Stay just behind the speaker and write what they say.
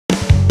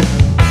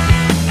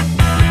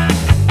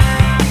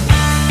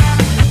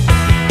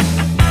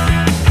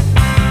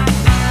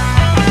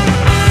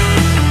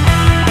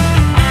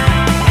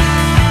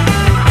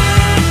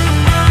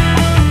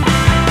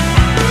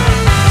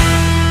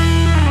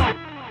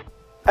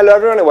Hello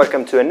everyone and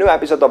welcome to a new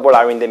episode of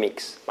Volare In the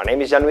Mix. My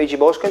name is Gianluigi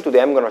Bosco and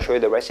today I'm going to show you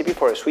the recipe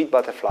for a sweet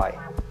butterfly.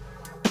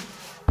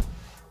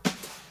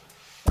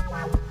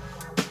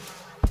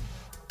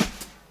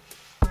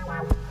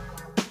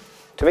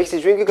 To make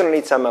this drink you're going to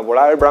need some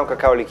Volare brown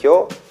cacao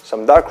liqueur,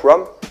 some dark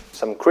rum,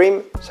 some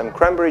cream, some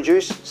cranberry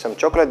juice, some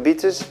chocolate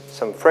bitters,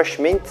 some fresh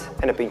mint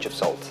and a pinch of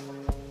salt.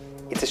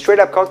 It's a straight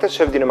up cocktail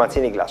served in a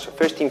martini glass, so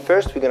first thing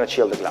first we're going to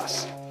chill the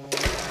glass.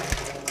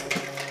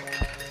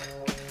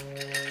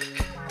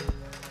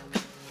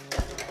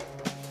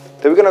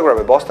 Then we're going to grab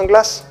a Boston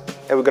glass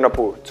and we're going to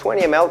pour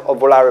 20 ml of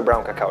Volare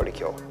brown cacao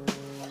liqueur.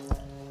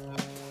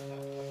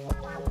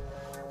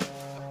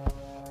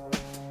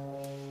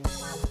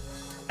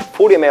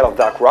 $40 ml of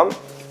dark rum,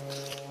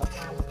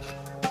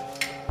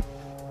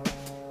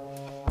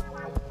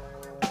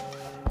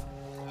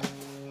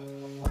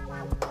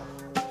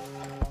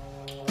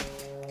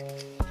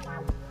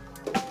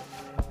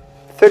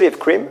 $30 of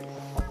cream,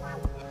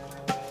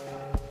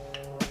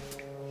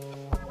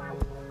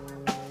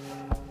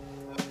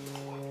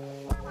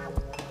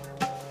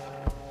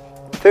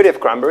 $30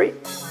 of cranberry,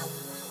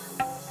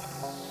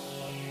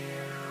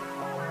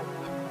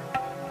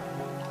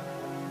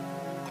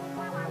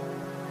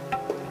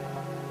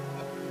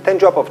 $10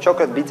 drops of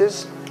chocolate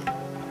bitters,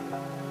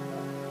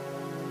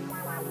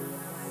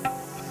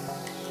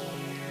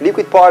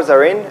 liquid pours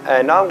are in,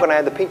 and now I'm gonna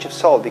add a pinch of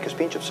salt because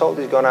pinch of salt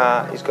is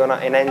gonna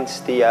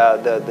enhance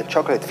the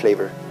chocolate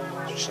flavor.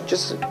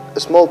 Just a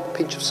small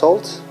pinch of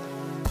salt.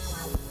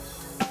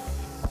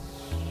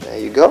 There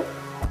you go.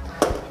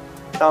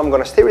 Now I'm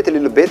gonna stir it a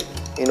little bit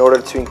in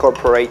order to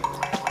incorporate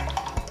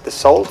the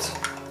salt.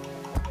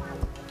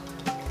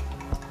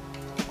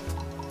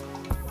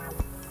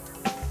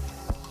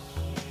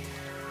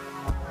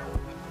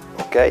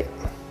 Okay.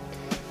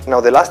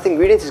 Now the last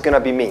ingredient is gonna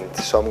be mint.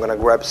 So I'm gonna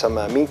grab some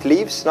mint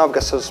leaves. Now I've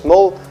got some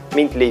small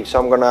mint leaves, so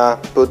I'm gonna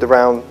put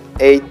around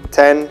 8,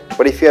 10.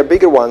 But if you have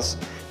bigger ones,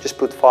 just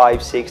put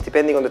 5, 6,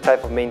 depending on the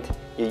type of mint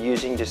you're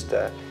using. Just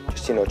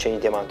you know,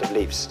 change the amount of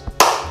leaves.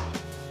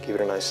 Give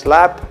it a nice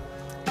slap.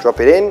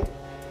 Drop it in.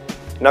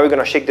 Now we're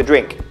gonna shake the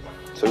drink.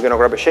 So we're gonna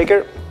grab a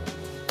shaker,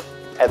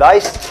 add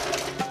ice,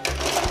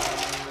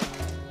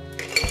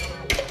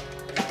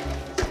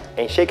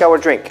 and shake our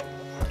drink.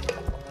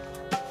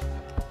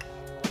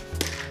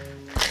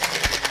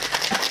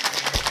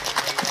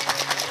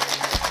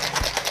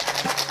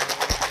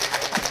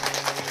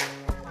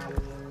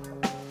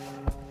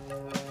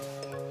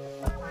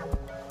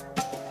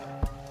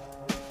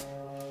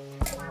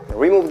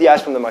 Remove the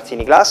ice from the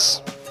martini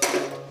glass.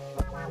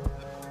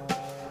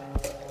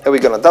 And we're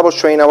gonna double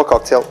strain our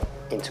cocktail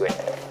into it.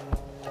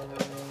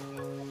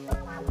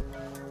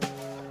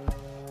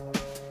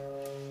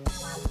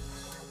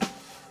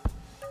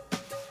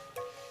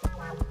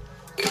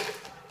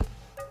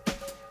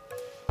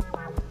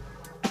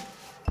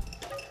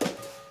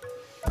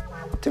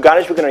 To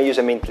garnish, we're gonna use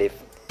a mint leaf.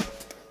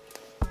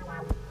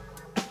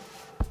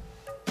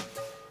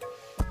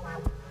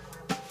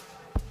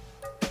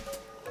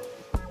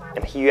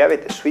 And here you have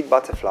it, a sweet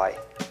butterfly.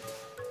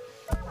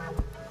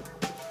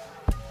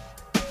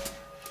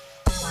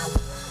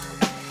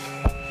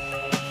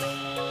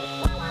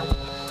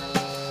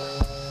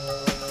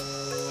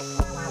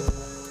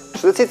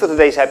 So that's it for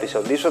today's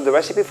episode. This was the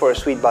recipe for a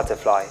sweet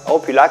butterfly. I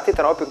hope you liked it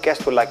and I hope your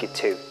guests will like it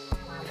too.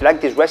 If you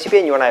like this recipe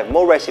and you want to have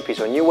more recipes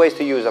or new ways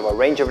to use our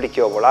range of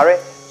liqueur Volare,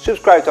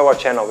 subscribe to our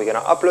channel. We're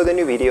going to upload a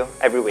new video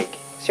every week.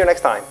 See you next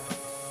time.